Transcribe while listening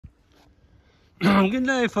Good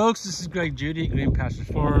day, folks. This is Greg Judy, Green Pastures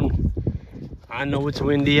Farm. I know it's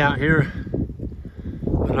windy out here,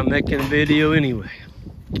 but I'm making a video anyway.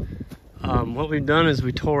 What we've done is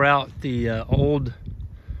we tore out the old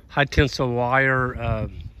high-tensile wire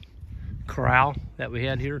corral that we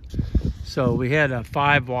had here. So we had a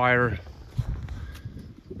five wire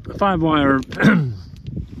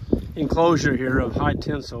enclosure here of high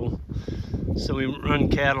tensile. So we run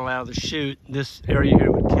cattle out of the chute. This area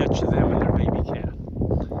here would catch them and their baby calf.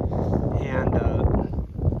 And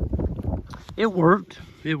it worked.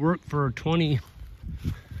 It worked for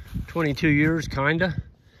 22 years, kinda.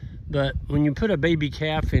 But when you put a baby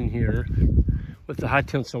calf in here with the high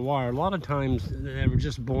tensile wire, a lot of times they were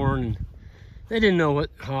just born and they didn't know what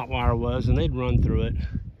hot wire was, and they'd run through it.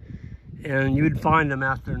 And you would find them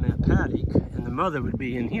after in that paddock, and the mother would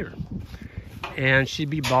be in here. And she'd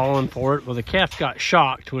be bawling for it. Well, the calf got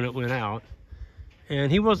shocked when it went out, and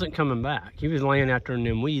he wasn't coming back. He was laying after in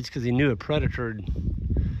them weeds because he knew a predator had,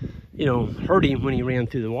 hurt him when he ran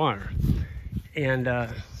through the wire. And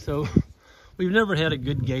so we've never had a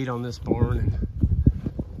good gate on this barn.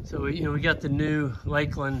 And so, we got the new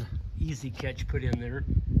Lakeland Easy Catch put in there.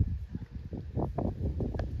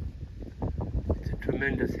 It's a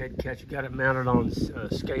tremendous head catch. Got it mounted on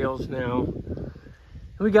scales now.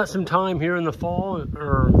 We got some time here in the fall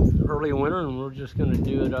or early winter, and we're just going to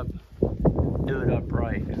do it up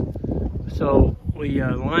right. So we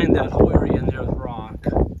lined that whole area in there with rock.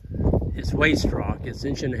 It's waste rock. It's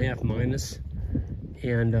 1.5 inches minus,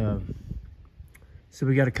 and so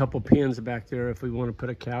we got a couple pins back there if we want to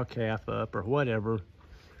put a cow calf up or whatever.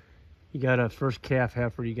 You got a first calf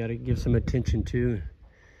heifer you got to give some attention to.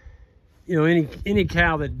 Any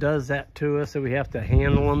cow that does that to us, so we have to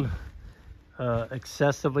handle them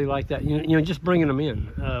excessively like that, just bringing them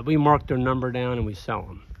in. We mark their number down and we sell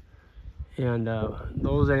them. And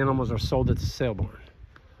those animals are sold at the sale barn.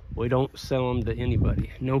 We don't sell them to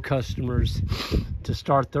anybody. No customers to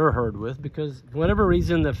start their herd with, because for whatever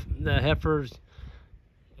reason the heifers,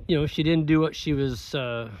 she didn't do what she was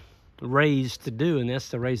raised to do, and that's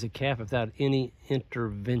to raise a calf without any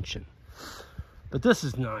intervention. But this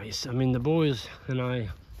is nice. I mean, the boys and I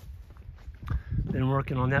been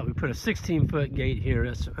working on that. We put a 16-foot gate here.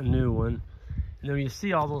 That's a new one. And then you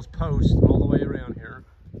see all those posts all the way around here.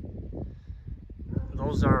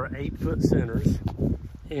 Those are 8-foot centers.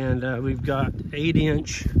 And we've got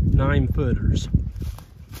 8-inch 9-footers.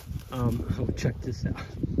 Check this out.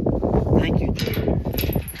 Thank you, Jacob.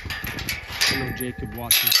 I know Jacob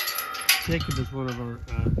watches. Jacob is one of our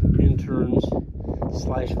interns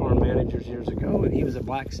 / farm managers years ago, and he was a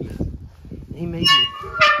blacksmith. And he made me,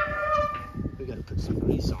 we got to put some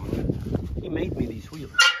grease on it. He made me these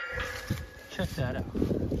wheels. Check that out.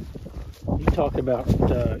 You talk about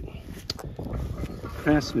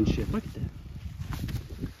craftsmanship. Look at that.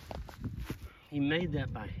 He made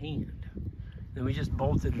that by hand. And we just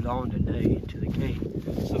bolted it on today to the gate.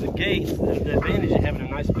 So the gate, the advantage of having a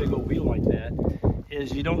nice big old wheel like that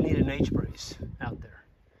is you don't need an H-brace out there,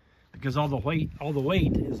 because all the weight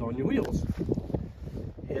is on your wheels.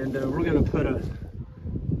 And we're going to put a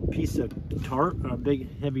piece of tarp, a big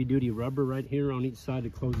heavy-duty rubber right here on each side to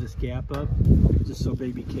close this gap up, just so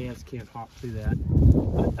baby calves can't hop through that.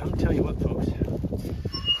 But I'm telling you what, folks,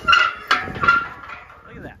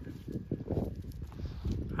 look at that.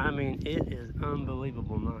 I mean, it is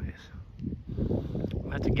unbelievable nice.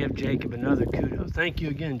 I have to give Jacob another kudos. Thank you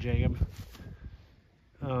again, Jacob.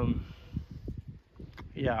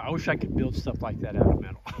 Yeah, I wish I could build stuff like that out of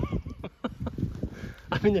metal.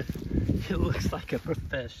 I mean, it looks like a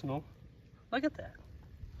professional. Look at that.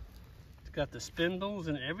 It's got the spindles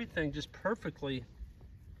and everything just perfectly.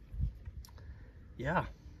 Yeah.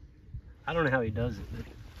 I don't know how he does it, but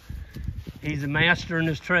he's a master in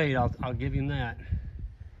his trade. I'll give him that.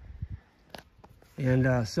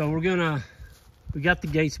 And so we got the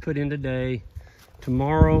gates put in today.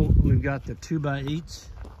 Tomorrow we've got the 2x8s,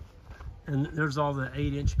 and there's all the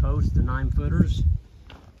 8-inch posts, the 9-footers.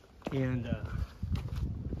 And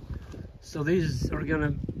so these are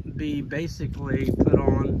gonna be basically put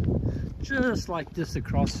on just like this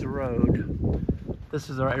across the road.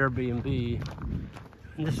 This is our Airbnb,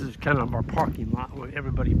 and this is kind of our parking lot where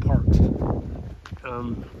everybody parks.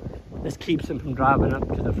 This keeps them from driving up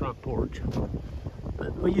to the front porch.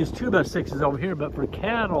 But we use 2x6s over here, but for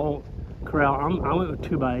cattle corral, I went with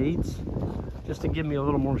 2x8s just to give me a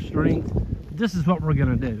little more strength. This is what we're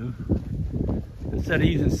gonna do. Instead of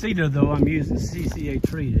using cedar though, I'm using CCA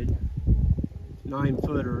treated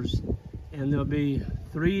 9-footers, and there'll be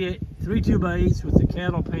three 2x8s with the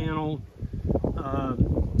cattle panel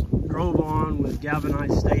drove on with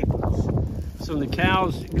galvanized staples. So when the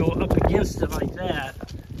cows go up against it like that,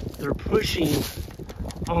 they're pushing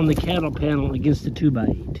on the cattle panel against the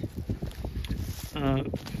 2x8.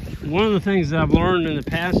 One of the things that I've learned in the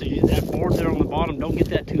past is that board there on the bottom, don't get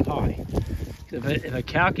that too high. If a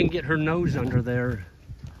cow can get her nose under there,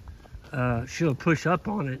 she'll push up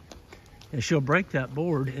on it and she'll break that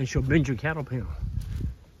board and she'll bend your cattle panel.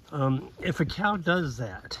 If a cow does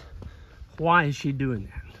that, why is she doing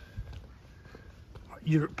that?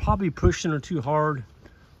 You're probably pushing her too hard,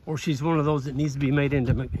 or she's one of those that needs to be made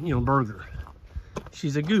into, burger.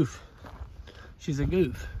 She's a goof. She's a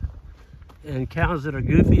goof. And cows that are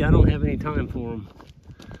goofy, I don't have any time for them.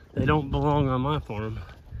 They don't belong on my farm.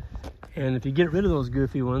 And if you get rid of those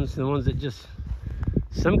goofy ones, the ones that just,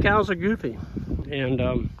 some cows are goofy. And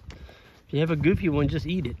if you have a goofy one, just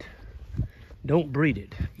eat it. Don't breed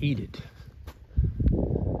it, eat it.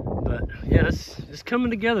 But yeah, it's coming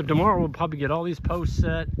together. Tomorrow we'll probably get all these posts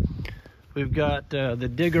set. We've got the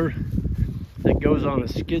digger that goes on a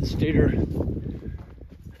skid steer.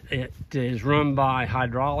 It is run by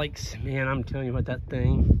hydraulics. Man, I'm telling you what, that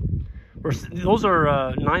thing. Those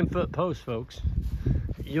are 9-foot posts, folks.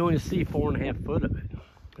 You only see 4.5 foot of it.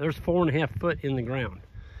 There's 4.5 foot in the ground.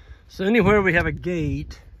 So anywhere we have a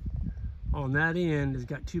gate on that end has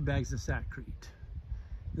got 2 bags of sackcrete.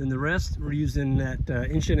 Then the rest, we're using that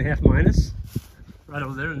 1.5 inch minus right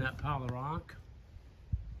over there in that pile of rock.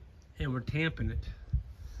 And we're tamping it.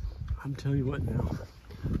 I'm telling you what now,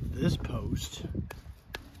 this post,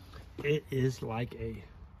 it is like a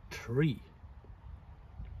tree.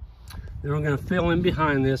 Then we're going to fill in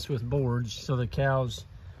behind this with boards so the cows,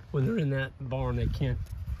 when they're in that barn, they can't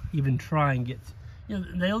even try and get,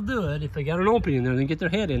 they'll do it if they got an opening in there, they get their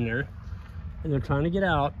head in there and they're trying to get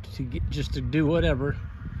out to get, just to do whatever.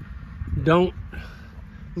 Don't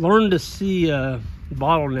learn to see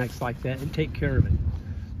bottlenecks like that and take care of it.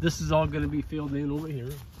 This is all going to be filled in over here.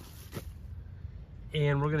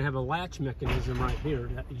 And we're going to have a latch mechanism right here.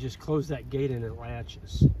 You just close that gate and it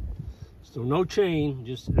latches. So no chain,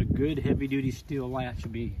 just a good heavy duty steel latch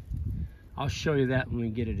would be, I'll show you that when we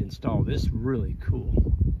get it installed. It's really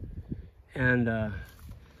cool. And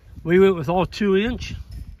we went with all 2-inch.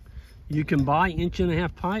 You can buy 1.5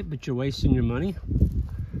 inch pipe, but you're wasting your money.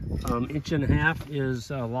 1.5 inch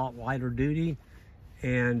is a lot lighter duty,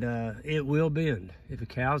 and it will bend. If the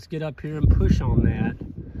cows get up here and push on that,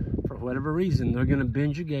 for whatever reason, they're gonna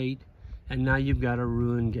bend your gate, and now you've got a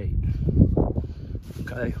ruined gate.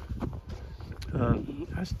 Okay.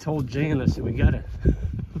 I told Jan, I said, we got it.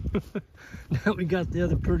 Now we got the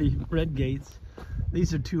other pretty red gates.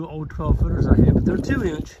 These are 2 old 12-footers I have, but they're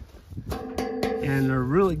 2-inch, and they're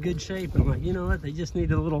really good shape. I'm like, you know what? They just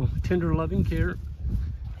need a little tender, loving care.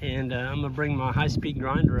 And I'm gonna bring my high-speed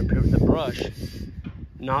grinder up here with the brush,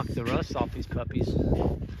 knock the rust off these puppies,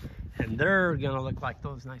 and they're gonna look like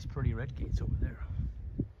those nice, pretty red gates over there.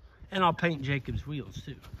 And I'll paint Jacob's wheels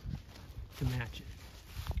too to match it.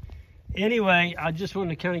 Anyway, I just wanted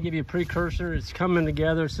to kind of give you a precursor. It's coming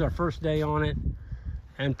together. It's our first day on it,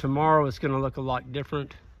 and tomorrow it's going to look a lot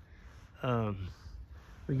different.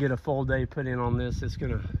 We get a full day put in on this. It's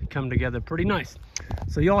going to come together pretty nice.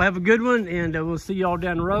 So y'all have a good one, and we'll see y'all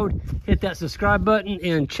down the road. Hit that subscribe button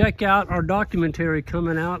and check out our documentary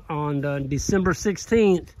coming out on December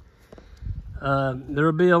 16th. There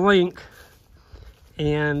will be a link,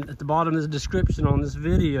 and at the bottom is a description on this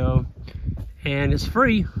video, and it's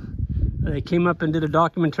free. They came up and did a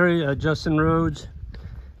documentary, Justin Rhodes.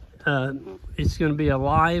 It's going to be a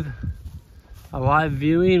live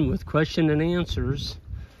viewing with question and answers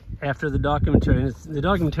after the documentary. And the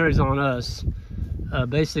documentary is on us,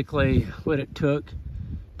 basically what it took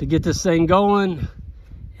to get this thing going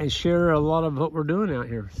and share a lot of what we're doing out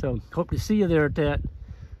here. So hope to see you there at that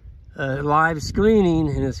live screening,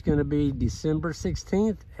 and it's going to be December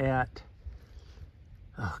 16th at,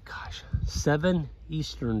 7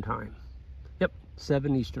 Eastern time.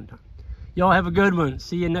 7 Eastern time. Y'all have a good one.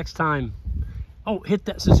 See you next time. Oh, hit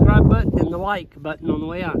that subscribe button and the like button on the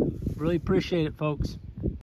way out. Really appreciate it, folks.